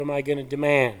What am I going to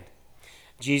demand?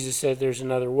 Jesus said there's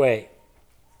another way.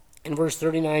 In verse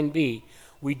 39b,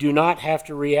 we do not have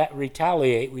to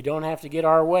retaliate. We don't have to get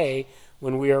our way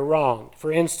when we are wronged.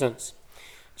 For instance,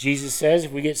 Jesus says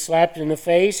if we get slapped in the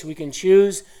face, we can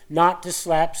choose not to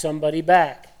slap somebody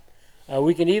back.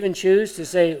 We can even choose to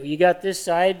say, you got this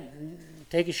side,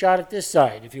 take a shot at this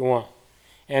side if you want,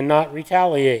 and not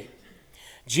retaliate.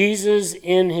 Jesus,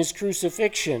 in his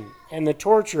crucifixion and the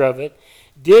torture of it,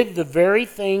 did the very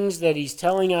things that he's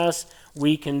telling us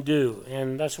we can do.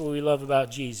 And that's what we love about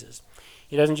Jesus.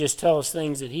 He doesn't just tell us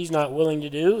things that he's not willing to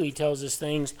do. He tells us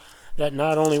things that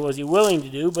not only was he willing to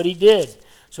do, but he did.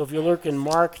 So if you look in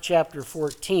Mark chapter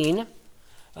 14,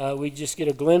 we just get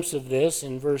a glimpse of this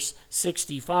in verse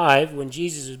 65. When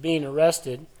Jesus was being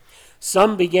arrested,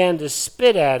 some began to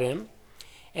spit at him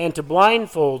and to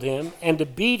blindfold him and to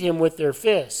beat him with their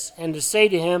fists and to say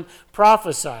to him,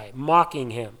 prophesy,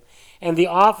 mocking him. And the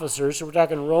officers, so we're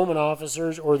talking Roman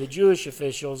officers or the Jewish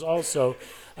officials also,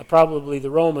 probably the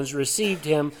Romans, received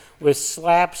him with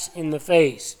slaps in the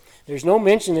face. There's no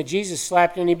mention that Jesus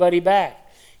slapped anybody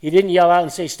back. He didn't yell out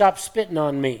and say, stop spitting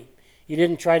on me. He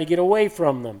didn't try to get away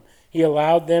from them. He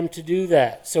allowed them to do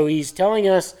that. So he's telling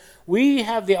us we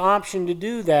have the option to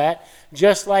do that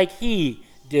just like he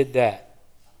did that.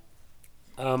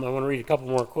 I want to read a couple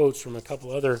more quotes from a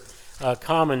couple other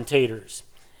commentators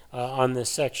on this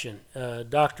section.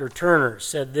 Dr. Turner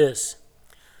said this: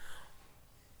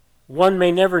 one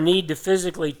may never need to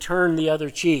physically turn the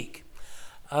other cheek.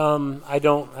 I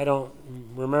don't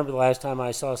remember the last time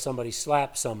I saw somebody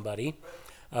slap somebody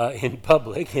in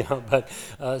public, but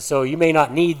so you may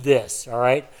not need this, all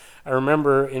right? I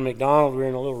remember in McDonald, we were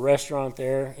in a little restaurant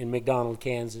there in McDonald,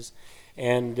 Kansas,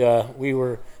 and we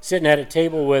were sitting at a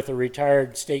table with a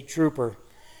retired state trooper,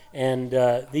 and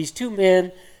these two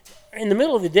men, in the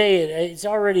middle of the day,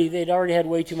 they'd already had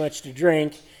way too much to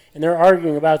drink, and they're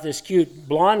arguing about this cute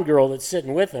blonde girl that's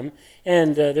sitting with them,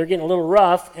 and they're getting a little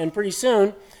rough, and pretty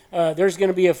soon there's going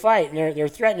to be a fight, and they're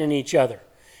threatening each other.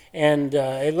 And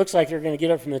it looks like they're going to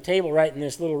get up from the table right in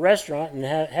this little restaurant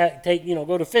and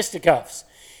go to fisticuffs.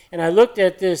 And I looked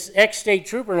at this ex-state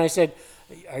trooper and I said,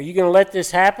 are you going to let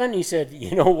this happen? He said,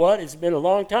 you know what? It's been a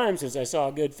long time since I saw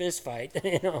a good fist fight.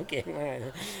 Okay.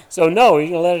 So no, he's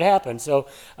going to let it happen. So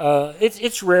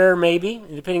it's rare maybe,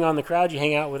 depending on the crowd you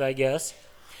hang out with, I guess.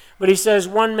 But he says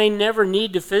one may never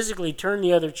need to physically turn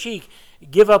the other cheek,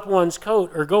 give up one's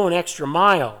coat, or go an extra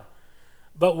mile.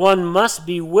 But one must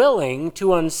be willing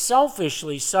to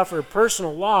unselfishly suffer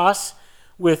personal loss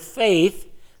with faith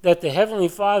that the Heavenly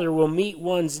Father will meet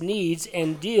one's needs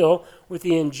and deal with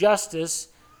the injustice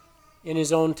in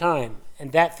his own time.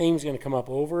 And that theme's going to come up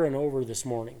over and over this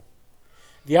morning.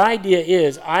 The idea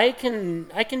is I can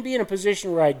be in a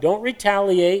position where I don't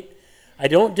retaliate, I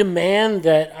don't demand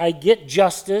that I get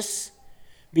justice,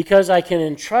 because I can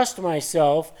entrust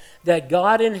myself that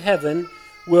God in heaven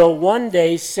will one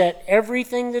day set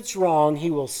everything that's wrong,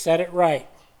 he will set it right.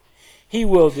 He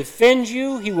will defend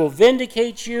you, he will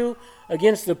vindicate you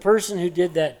against the person who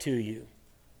did that to you.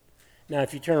 Now,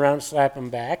 if you turn around and slap him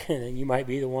back, you might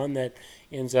be the one that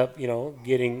ends up,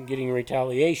 getting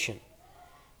retaliation.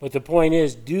 But the point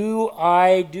is, do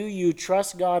you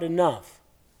trust God enough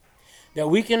that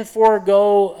we can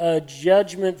forego a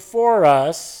judgment for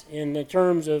us in the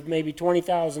terms of maybe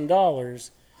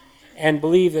 $20,000 and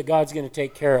believe that God's going to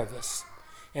take care of us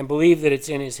and believe that it's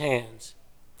in his hands?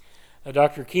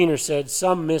 Dr. Keener said,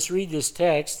 some misread this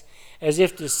text as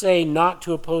if to say not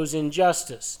to oppose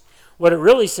injustice. What it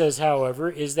really says,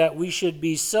 however, is that we should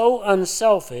be so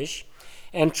unselfish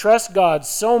and trust God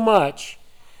so much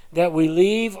that we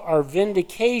leave our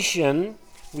vindication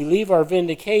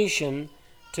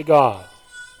to God.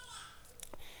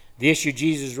 The issue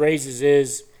Jesus raises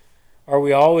is, are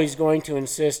we always going to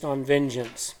insist on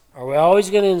vengeance? Are we always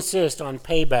going to insist on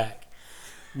payback?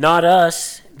 Not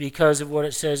us, because of what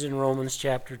it says in Romans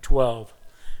chapter 12.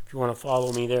 If you want to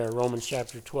follow me there, Romans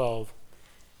chapter 12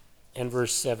 and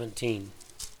verse 17.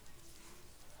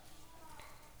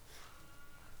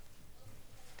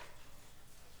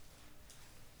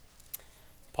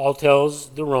 Paul tells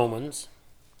the Romans,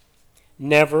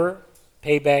 never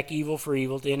pay back evil for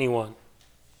evil to anyone.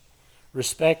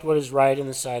 Respect what is right in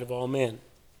the sight of all men.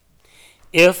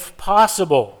 If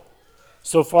possible,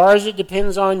 so far as it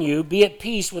depends on you, be at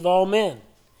peace with all men.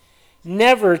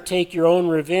 Never take your own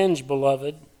revenge,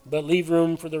 beloved, but leave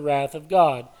room for the wrath of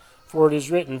God. For it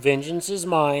is written, vengeance is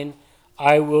mine,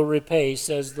 I will repay,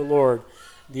 says the Lord.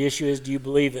 The issue is, do you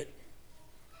believe it?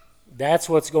 That's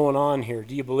what's going on here.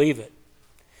 Do you believe it?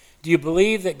 Do you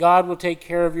believe that God will take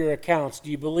care of your accounts? Do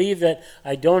you believe that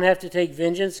I don't have to take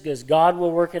vengeance because God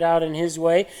will work it out in His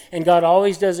way? And God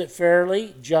always does it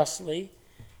fairly, justly,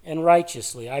 and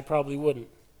righteously. I probably wouldn't.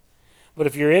 But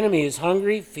if your enemy is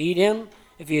hungry, feed him.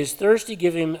 If he is thirsty,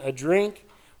 give him a drink.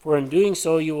 For in doing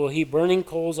so, you will heap burning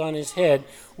coals on his head,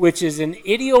 which is an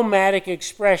idiomatic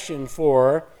expression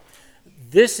for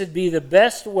this would be the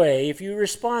best way, if you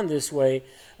respond this way,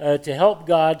 to help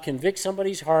God convict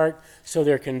somebody's heart so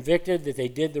they're convicted that they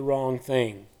did the wrong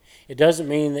thing. It doesn't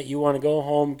mean that you want to go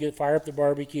home, fire up the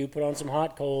barbecue, put on some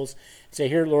hot coals, and say,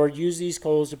 here, Lord, use these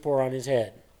coals to pour on his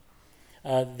head.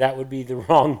 That would be the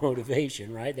wrong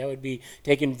motivation, right? That would be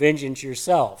taking vengeance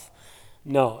yourself.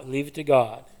 No, leave it to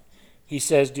God. He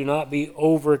says, do not be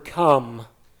overcome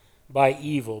by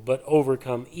evil, but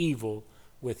overcome evil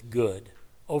with good.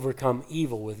 Overcome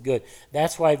evil with good.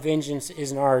 That's why vengeance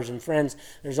isn't ours. And friends,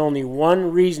 there's only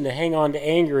one reason to hang on to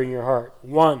anger in your heart.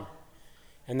 One.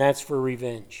 And that's for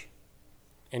revenge.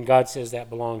 And God says that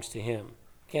belongs to Him.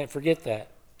 Can't forget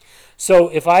that. So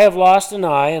if I have lost an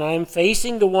eye and I am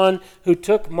facing the one who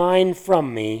took mine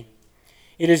from me,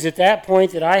 it is at that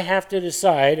point that I have to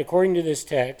decide, according to this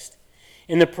text,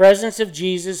 in the presence of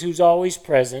Jesus, who's always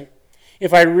present,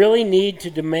 if I really need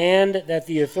to demand that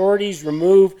the authorities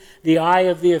remove the eye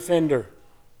of the offender.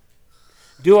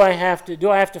 Do I have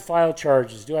to file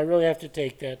charges? Do I really have to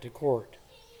take that to court?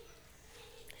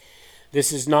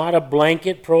 This is not a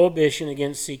blanket prohibition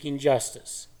against seeking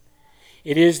justice.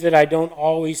 It is that I don't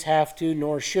always have to,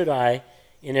 nor should I,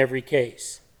 in every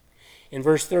case. In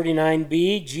verse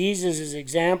 39b, Jesus'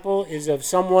 example is of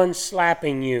someone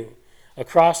slapping you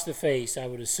across the face, I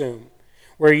would assume,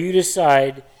 where you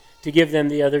decide to give them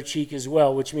the other cheek as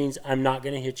well, which means I'm not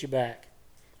going to hit you back.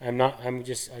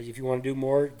 If you want to do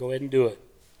more, go ahead and do it.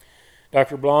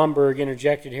 Dr. Blomberg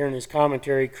interjected here in his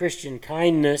commentary, Christian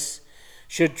kindness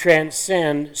should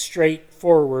transcend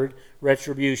straightforward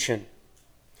retribution.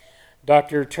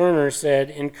 Dr. Turner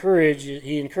said,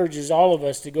 he encourages all of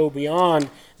us to go beyond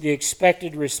the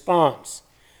expected response.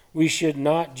 We should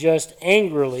not just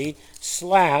angrily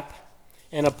slap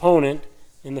an opponent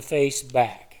in the face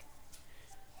back.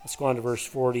 Let's go on to verse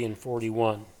 40 and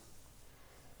 41.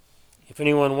 If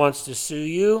anyone wants to sue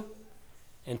you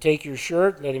and take your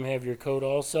shirt, let him have your coat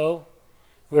also.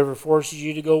 Whoever forces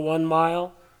you to go 1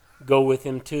 mile, go with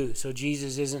him too. So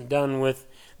Jesus isn't done with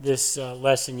this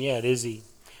lesson yet, is he?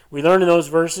 We learn in those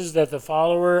verses that the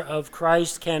follower of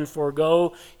Christ can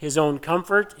forego his own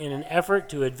comfort in an effort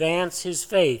to advance his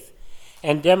faith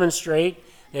and demonstrate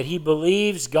that he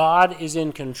believes God is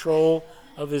in control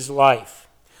of his life.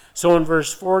 So in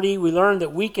verse 40, we learn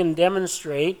that we can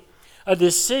demonstrate a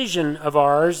decision of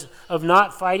ours of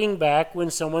not fighting back when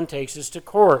someone takes us to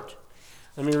court.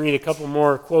 Let me read a couple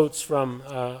more quotes from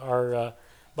our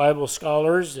Bible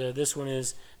scholars. This one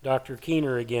is Dr.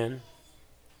 Keener again.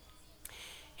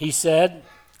 He said,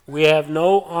 we have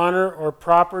no honor or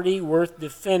property worth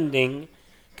defending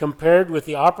compared with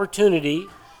the opportunity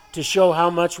to show how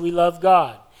much we love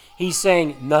God. He's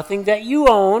saying nothing that you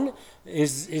own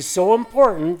is so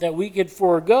important that we could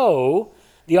forego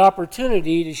the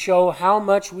opportunity to show how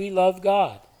much we love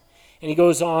God. And he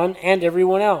goes on, and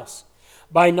everyone else.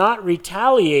 By not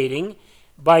retaliating,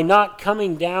 by not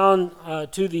coming down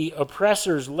to the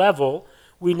oppressor's level,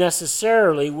 we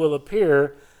necessarily will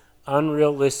appear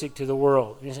unrealistic to the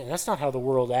world. You're saying, that's not how the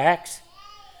world acts.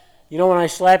 You know, when I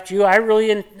slapped you, I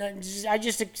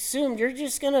just assumed you're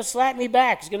just going to slap me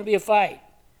back. It's going to be a fight.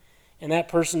 And that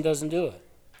person doesn't do it.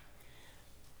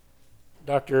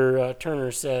 Dr.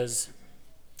 Turner says,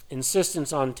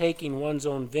 insistence on taking one's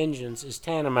own vengeance is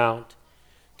tantamount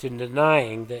to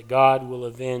denying that God will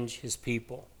avenge his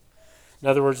people. In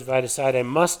other words, if I decide I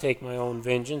must take my own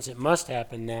vengeance, it must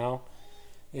happen now.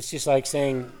 It's just like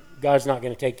saying, God's not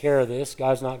going to take care of this.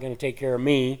 God's not going to take care of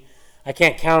me. I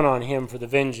can't count on him for the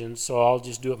vengeance, so I'll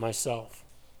just do it myself.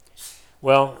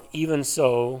 Well, even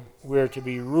so, we're to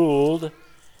be ruled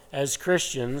as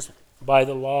Christians by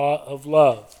the law of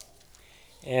love.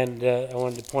 And I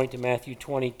wanted to point to Matthew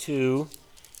 22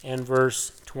 and verse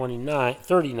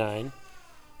 39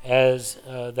 as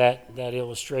that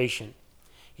illustration.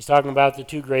 He's talking about the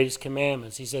two greatest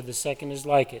commandments. He said the second is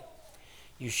like it.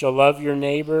 You shall love your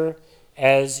neighbor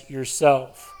as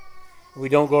yourself. We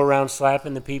don't go around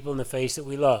slapping the people in the face that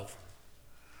we love.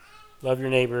 Love your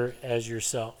neighbor as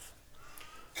yourself.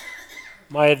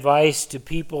 My advice to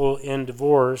people in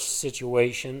divorce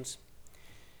situations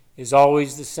is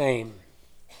always the same.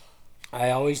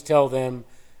 I always tell them,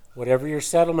 whatever your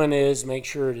settlement is, make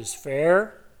sure it is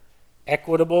fair,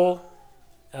 equitable,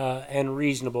 and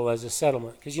reasonable as a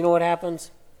settlement. Because you know what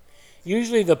happens?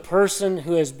 Usually the person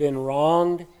who has been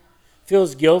wronged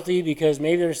feels guilty because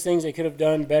maybe there's things they could have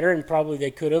done better, and probably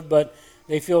they could have, but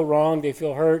they feel wrong, they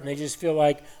feel hurt, and they just feel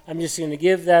like, I'm just going to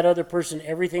give that other person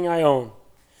everything I own.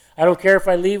 I don't care if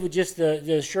I leave with just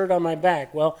the shirt on my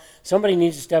back. Well, somebody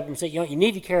needs to step up and say, you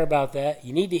need to care about that.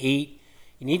 You need to eat.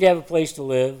 You need to have a place to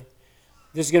live.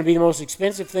 This is going to be the most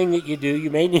expensive thing that you do. You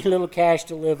may need a little cash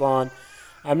to live on.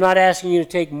 I'm not asking you to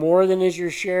take more than is your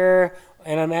share,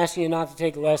 and I'm asking you not to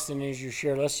take less than is your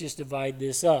share. Let's just divide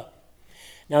this up.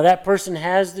 Now that person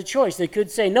has the choice. They could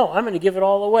say, no, I'm going to give it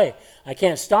all away. I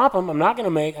can't stop them. I'm not going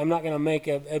to make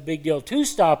a big deal to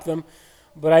stop them.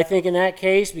 But I think in that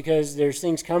case, because there's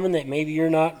things coming that maybe you're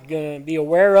not going to be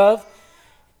aware of,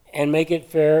 and make it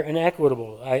fair and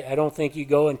equitable. I don't think you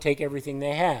go and take everything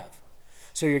they have.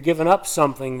 So you're giving up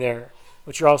something there,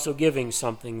 but you're also giving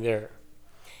something there.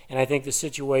 And I think the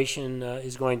situation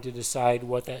is going to decide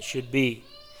what that should be.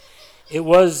 It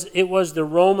was the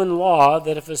Roman law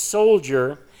that if a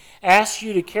soldier asked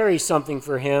you to carry something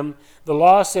for him, the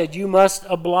law said you must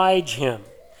oblige him.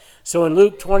 So in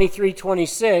Luke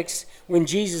 23:26, when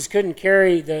Jesus couldn't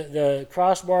carry the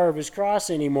crossbar of his cross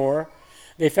anymore,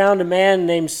 they found a man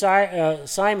named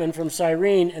Simon from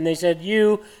Cyrene, and they said,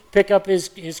 you pick up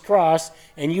his cross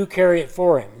and you carry it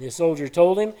for him. The soldier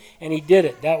told him, and he did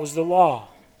it. That was the law.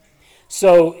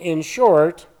 So in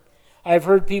short, I've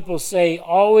heard people say,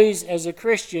 always as a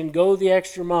Christian, go the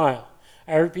extra mile.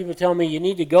 I heard people tell me, you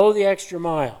need to go the extra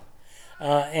mile.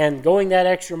 And going that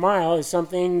extra mile is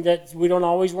something that we don't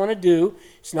always want to do.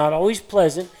 It's not always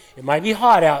pleasant. It might be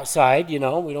hot outside, we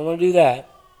don't want to do that.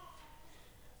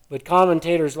 But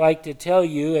commentators like to tell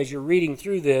you, as you're reading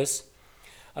through this,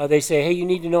 they say, hey, you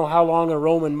need to know how long a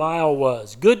Roman mile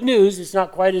was. Good news, it's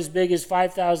not quite as big as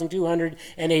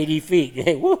 5,280 feet.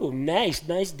 Hey, woo, nice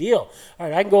deal. All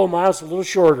right, I can go a mile, it's a little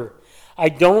shorter. I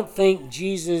don't think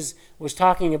Jesus was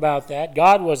talking about that.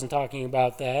 God wasn't talking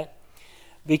about that.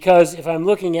 Because if I'm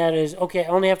looking at it as, okay, I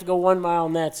only have to go 1 mile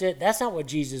and that's it. That's not what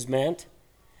Jesus meant.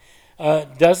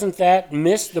 Doesn't that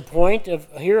miss the point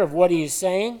of what he is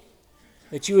saying?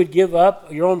 That you would give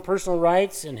up your own personal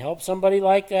rights and help somebody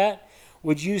like that?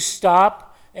 Would you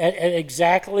stop at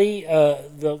exactly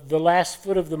the last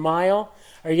foot of the mile?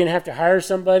 Are you going to have to hire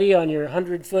somebody on your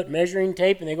 100-foot measuring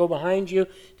tape and they go behind you,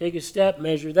 take a step,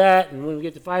 measure that, and when we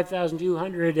get to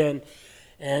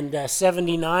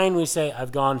 5,279, we say,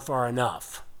 I've gone far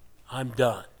enough. I'm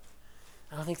done.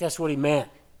 I don't think that's what he meant.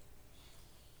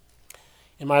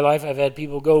 In my life, I've had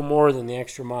people go more than the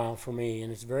extra mile for me,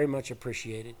 and it's very much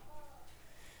appreciated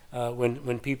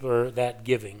when people are that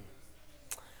giving.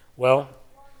 Well,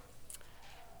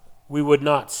 we would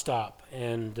not stop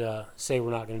and say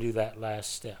we're not going to do that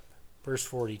last step. Verse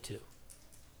 42.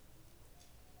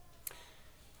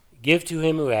 Give to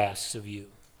him who asks of you,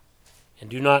 and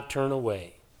do not turn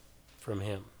away from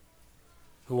him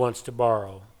who wants to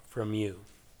borrow from you.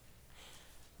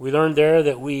 We learned there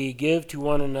that we give to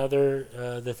one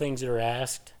another the things that are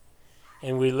asked,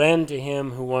 and we lend to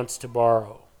him who wants to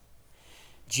borrow.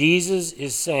 Jesus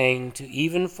is saying to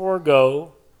even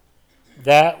forego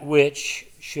that which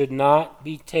should not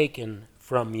be taken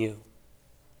from you.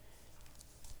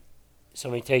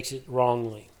 Somebody takes it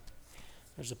wrongly.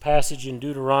 There's a passage in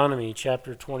Deuteronomy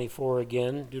chapter 24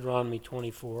 again, Deuteronomy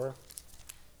 24.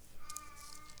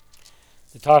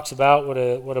 It talks about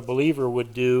what a believer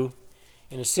would do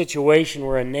in a situation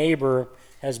where a neighbor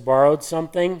has borrowed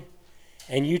something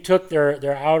and you took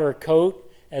their outer coat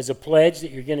as a pledge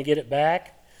that you're going to get it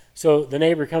back. So the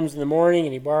neighbor comes in the morning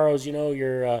and he borrows,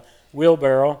 your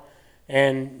wheelbarrow,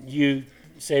 and you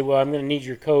say, well, I'm going to need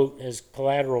your coat as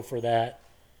collateral for that,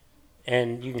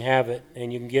 and you can have it,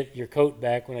 and you can get your coat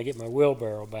back when I get my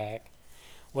wheelbarrow back.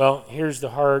 Well, here's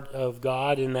the heart of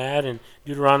God in that, in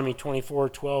Deuteronomy 24,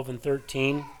 12, and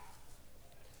 13.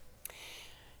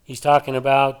 He's talking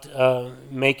about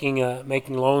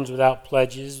making loans without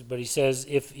pledges, but he says,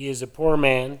 if he is a poor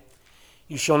man,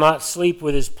 you shall not sleep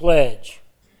with his pledge.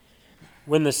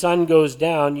 When the sun goes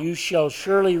down, you shall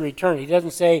surely return. He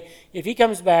doesn't say, if he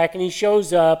comes back and he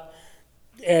shows up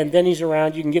and then he's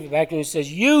around, you can give it back. And he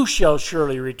says, you shall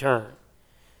surely return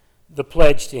the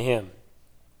pledge to him.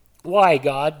 Why,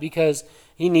 God? Because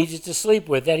he needs it to sleep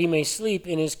with, that he may sleep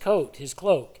in his coat, his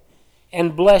cloak,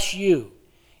 and bless you.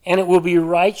 And it will be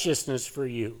righteousness for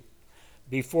you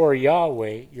before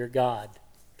Yahweh, your God.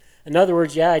 In other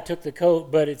words, I took the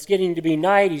coat, but it's getting to be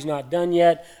night. He's not done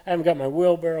yet. I haven't got my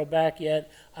wheelbarrow back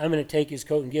yet. I'm going to take his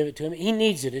coat and give it to him. He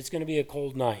needs it. It's going to be a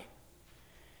cold night.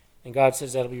 And God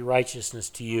says that'll be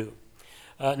righteousness to you.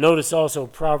 Notice also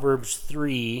Proverbs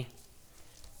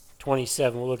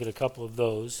 3:27. We'll look at a couple of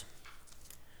those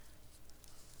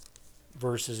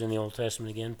verses in the Old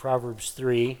Testament again. Proverbs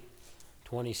 3:27.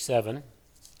 27.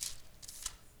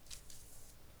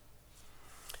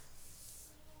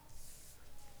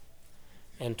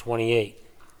 And 28.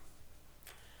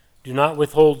 Do not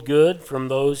withhold good from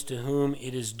those to whom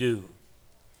it is due.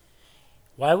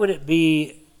 Why would it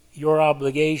be your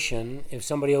obligation, if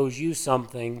somebody owes you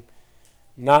something,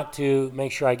 not to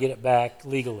make sure I get it back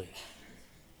legally?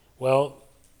 Well,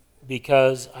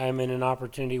 because I'm in an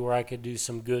opportunity where I could do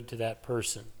some good to that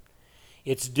person.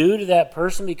 It's due to that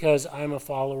person because I'm a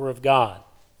follower of God.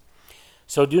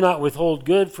 So do not withhold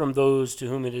good from those to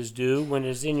whom it is due when it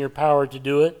is in your power to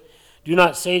do it. Do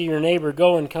not say to your neighbor,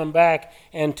 go and come back,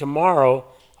 and tomorrow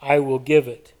I will give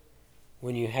it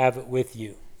when you have it with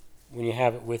you. When you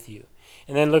have it with you.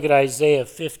 And then look at Isaiah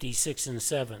 50:6 and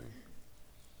 7.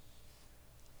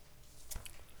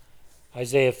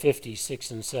 Isaiah 50:6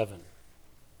 and 7.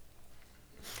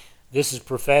 This is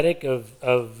prophetic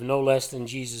of no less than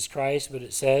Jesus Christ, but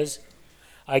it says,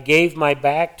 I gave my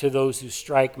back to those who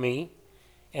strike me,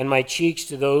 and my cheeks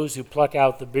to those who pluck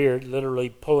out the beard, literally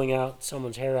pulling out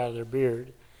someone's hair out of their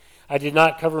beard. I did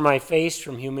not cover my face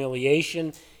from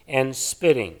humiliation and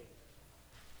spitting.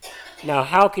 Now,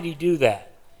 how could he do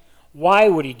that? Why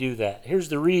would he do that? Here's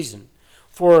the reason.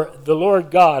 For the Lord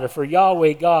God, or for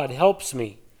Yahweh God, helps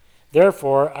me.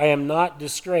 Therefore, I am not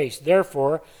disgraced.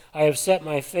 Therefore, I have set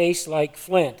my face like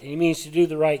flint. He means to do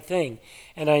the right thing.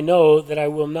 And I know that I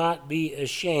will not be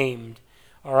ashamed.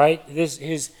 All right?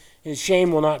 His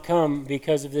shame will not come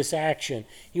because of this action.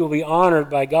 He will be honored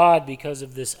by God because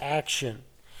of this action.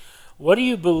 What do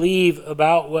you believe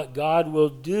about what God will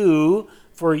do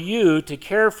for you to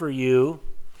care for you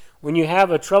when you have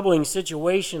a troubling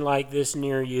situation like this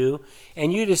near you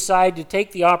and you decide to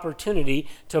take the opportunity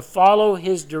to follow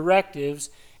his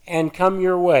directives and come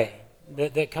your way,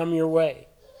 that come your way?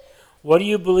 What do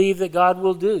you believe that God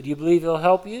will do? Do you believe he'll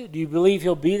help you? Do you believe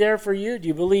he'll be there for you? Do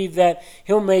you believe that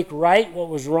he'll make right what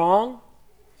was wrong?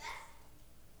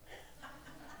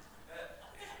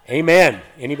 Amen.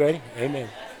 Anybody? Amen.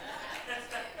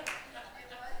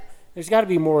 There's got to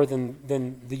be more than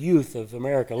the youth of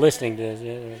America listening to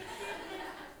this.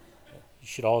 You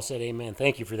should all say amen.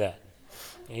 Thank you for that.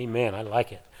 Amen. I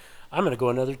like it. I'm going to go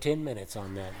another 10 minutes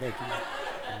on that. Thank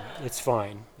you. It's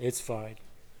fine. It's fine.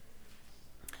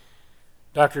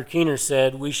 Dr. Keener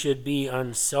said we should be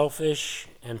unselfish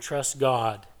and trust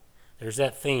God. There's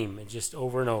that theme, just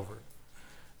over and over.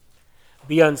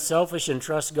 Be unselfish and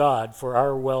trust God for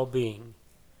our well-being.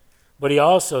 But he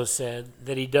also said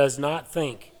that he does not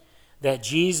think that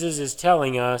Jesus is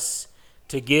telling us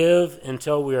to give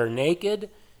until we are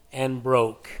naked and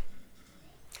broke.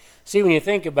 See, when you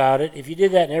think about it, if you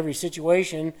did that in every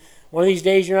situation, one of these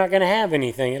days you're not going to have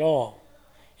anything at all.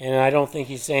 And I don't think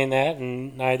he's saying that,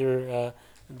 and neither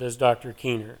does Dr.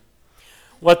 Keener.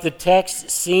 What the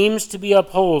text seems to be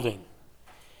upholding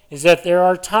is that there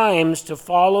are times to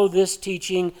follow this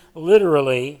teaching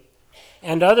literally,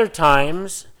 and other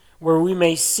times where we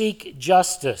may seek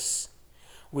justice.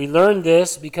 We learn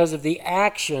this because of the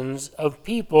actions of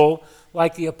people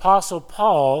like the Apostle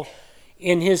Paul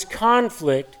in his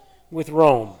conflict with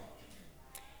Rome.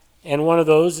 And one of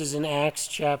those is in Acts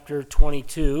chapter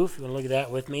 22, if you want to look at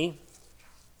that with me.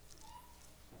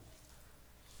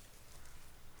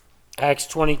 Acts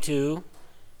 22,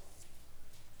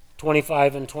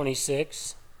 25 and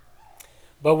 26.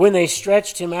 But when they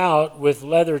stretched him out with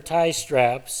leather tie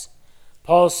straps,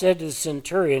 Paul said to the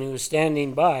centurion who was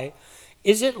standing by,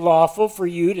 is it lawful for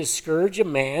you to scourge a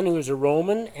man who is a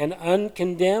Roman and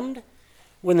uncondemned?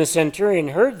 When the centurion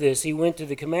heard this, he went to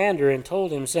the commander and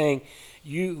told him, saying,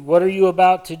 what are you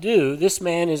about to do? This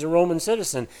man is a Roman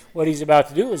citizen. What he's about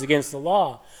to do is against the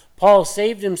law. Paul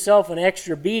saved himself an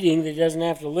extra beating that he doesn't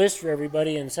have to list for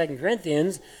everybody in 2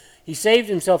 Corinthians. He saved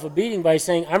himself a beating by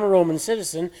saying, I'm a Roman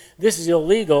citizen. This is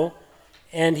illegal.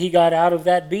 And he got out of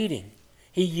that beating.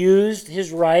 He used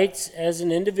his rights as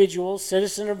an individual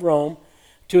citizen of Rome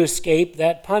to escape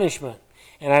that punishment.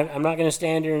 And I'm not going to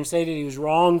stand here and say that he was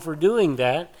wrong for doing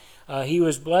that. He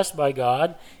was blessed by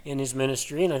God in his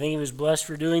ministry, and I think he was blessed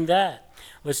for doing that.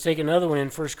 Let's take another one in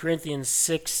 1 Corinthians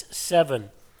 6:7.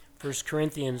 1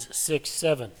 Corinthians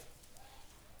 6:7.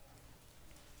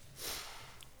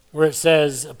 Where it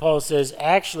says, Paul says,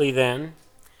 actually then,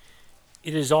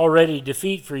 it is already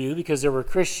defeat for you, because there were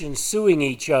Christians suing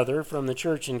each other from the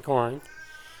church in Corinth.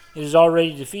 It is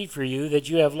already defeat for you that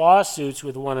you have lawsuits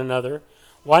with one another.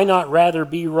 Why not rather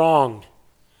be wronged?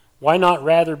 Why not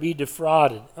rather be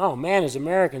defrauded? Oh man, as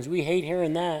Americans, we hate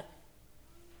hearing that.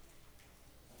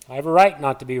 I have a right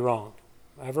not to be wronged.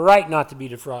 I have a right not to be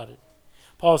defrauded.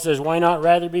 Paul says, why not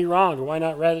rather be wronged, or why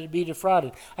not rather be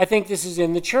defrauded? I think this is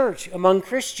in the church, among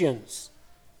Christians.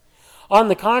 On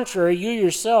the contrary, you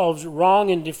yourselves wrong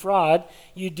and defraud.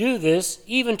 You do this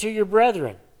even to your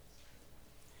brethren.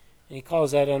 And he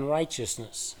calls that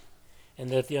unrighteousness, and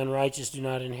that the unrighteous do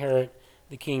not inherit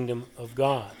the kingdom of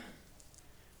God.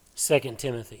 2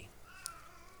 Timothy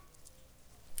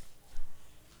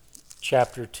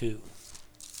chapter 2.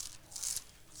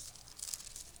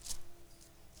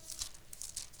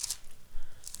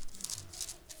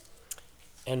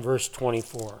 And verse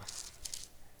 24.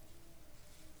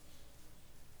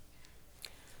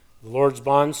 The Lord's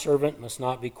bondservant must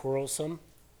not be quarrelsome,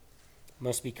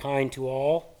 must be kind to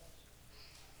all,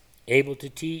 able to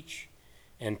teach,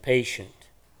 and patient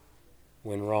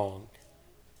when wronged,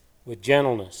 with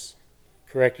gentleness,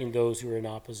 correcting those who are in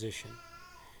opposition.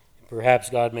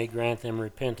 Perhaps God may grant them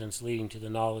repentance leading to the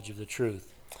knowledge of the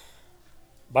truth.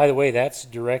 By the way, that's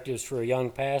directives for a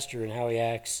young pastor and how he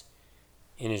acts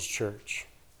in his church.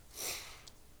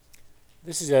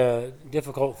 This is a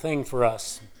difficult thing for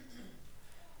us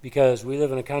because we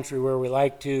live in a country where we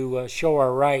like to show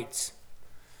our rights.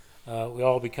 We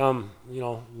all become,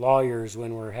 lawyers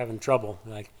when we're having trouble.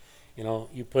 Like,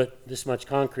 you put this much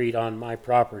concrete on my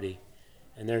property,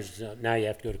 and there's now you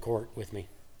have to go to court with me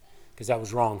because that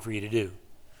was wrong for you to do.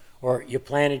 Or you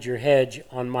planted your hedge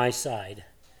on my side,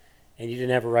 and you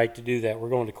didn't have a right to do that. We're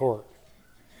going to court.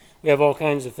 We have all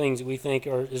kinds of things that we think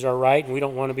is our right, and we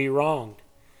don't want to be wronged.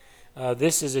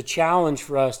 This is a challenge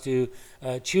for us to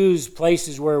choose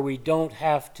places where we don't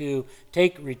have to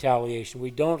take retaliation.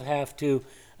 We don't have to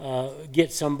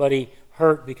get somebody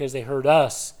hurt because they hurt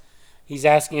us. He's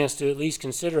asking us to at least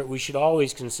consider it. We should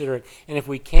always consider it. And if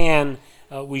we can,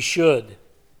 we should.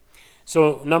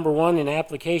 So, number one, in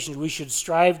applications, we should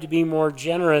strive to be more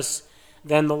generous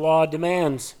than the law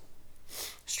demands.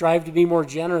 Strive to be more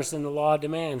generous than the law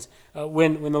demands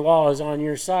when the law is on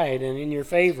your side and in your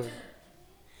favor.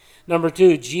 Number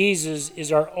two, Jesus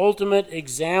is our ultimate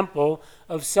example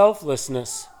of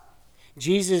selflessness.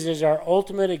 Jesus is our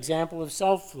ultimate example of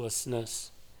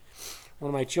selflessness. One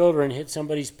of my children hit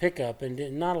somebody's pickup and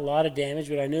did not a lot of damage,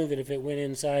 but I knew that if it went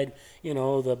inside,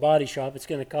 the body shop, it's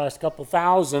going to cost a couple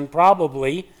 $1,000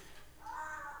 probably.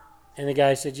 And the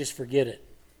guy said, just forget it.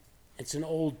 It's an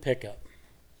old pickup.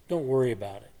 Don't worry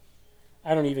about it.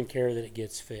 I don't even care that it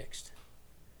gets fixed.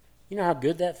 You know how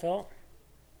good that felt?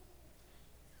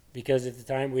 Because at the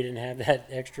time we didn't have that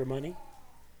extra money.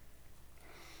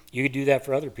 You could do that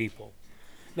for other people.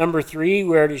 Number three,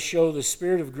 we are to show the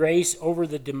spirit of grace over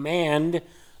the demand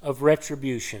of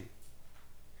retribution.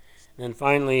 And then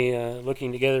finally,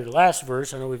 looking together the last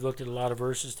verse, I know we've looked at a lot of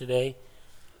verses today.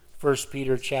 1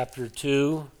 Peter chapter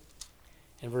 2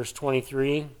 and verse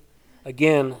 23.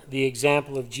 Again, the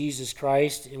example of Jesus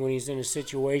Christ when he's in a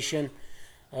situation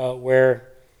where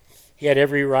he had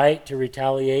every right to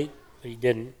retaliate, but he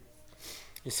didn't.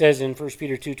 It says in 1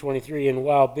 Peter 2:23, and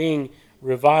while being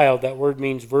reviled, that word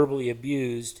means verbally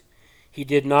abused, he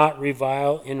did not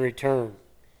revile in return.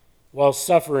 While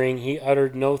suffering, he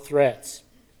uttered no threats,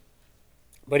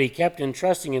 but he kept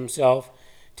entrusting himself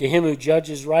to him who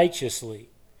judges righteously,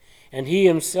 and he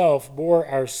himself bore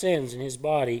our sins in his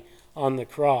body on the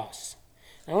cross.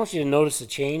 I want you to notice a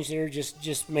change there.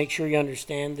 Just make sure you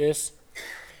understand this.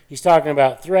 He's talking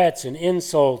about threats and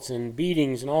insults and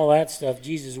beatings and all that stuff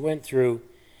Jesus went through.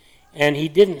 And he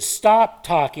didn't stop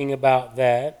talking about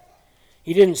that.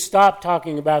 He didn't stop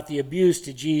talking about the abuse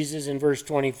to Jesus in verse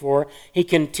 24. He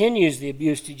continues the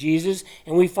abuse to Jesus,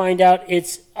 and we find out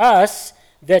it's us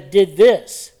that did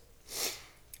this.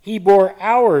 He bore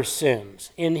our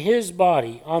sins in his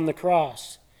body on the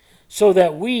cross so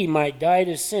that we might die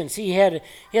to sins. He had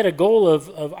a goal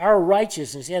of our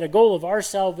righteousness. He had a goal of our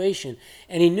salvation.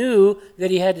 And he knew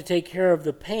that he had to take care of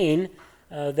the pain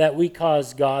that we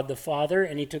caused God the Father,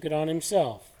 and he took it on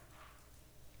himself.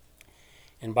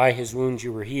 And by his wounds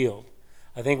you were healed.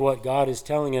 I think what God is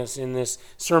telling us in this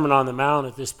Sermon on the Mount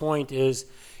at this point is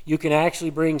you can actually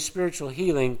bring spiritual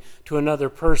healing to another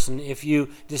person if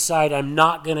you decide, I'm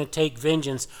not going to take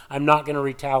vengeance, I'm not going to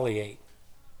retaliate.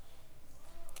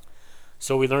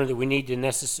 So we learned that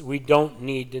we don't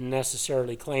need to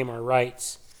necessarily claim our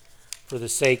rights for the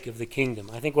sake of the kingdom.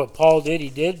 I think what Paul did, he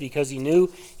did because he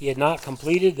knew he had not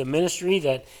completed the ministry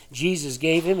that Jesus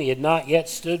gave him. He had not yet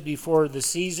stood before the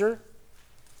Caesar.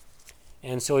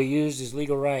 And so he used his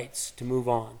legal rights to move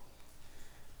on.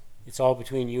 It's all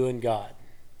between you and God,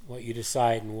 what you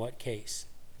decide in what case.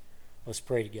 Let's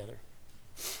pray together.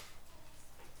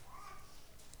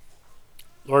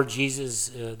 Lord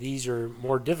Jesus, these are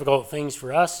more difficult things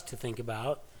for us to think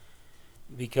about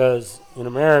because in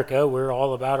America we're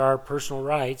all about our personal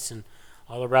rights and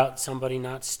all about somebody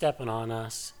not stepping on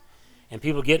us and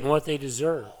people getting what they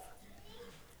deserve.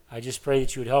 I just pray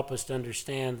that you would help us to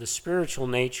understand the spiritual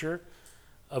nature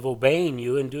of obeying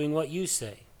you and doing what you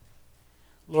say.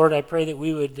 Lord, I pray that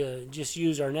we would just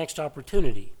use our next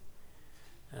opportunity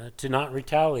to not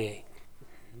retaliate,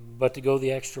 but to go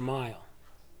the extra mile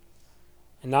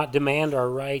and not demand our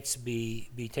rights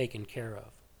be taken care of.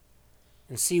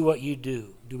 And see what you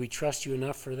do. Do we trust you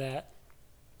enough for that?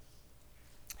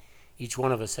 Each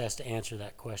one of us has to answer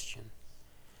that question.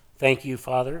 Thank you,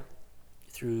 Father,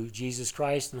 through Jesus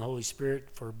Christ and the Holy Spirit,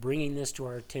 for bringing this to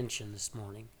our attention this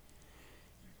morning.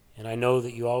 And I know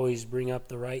that you always bring up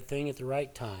the right thing at the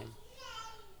right time.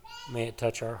 May it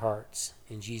touch our hearts.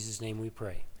 In Jesus' name we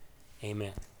pray.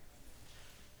 Amen.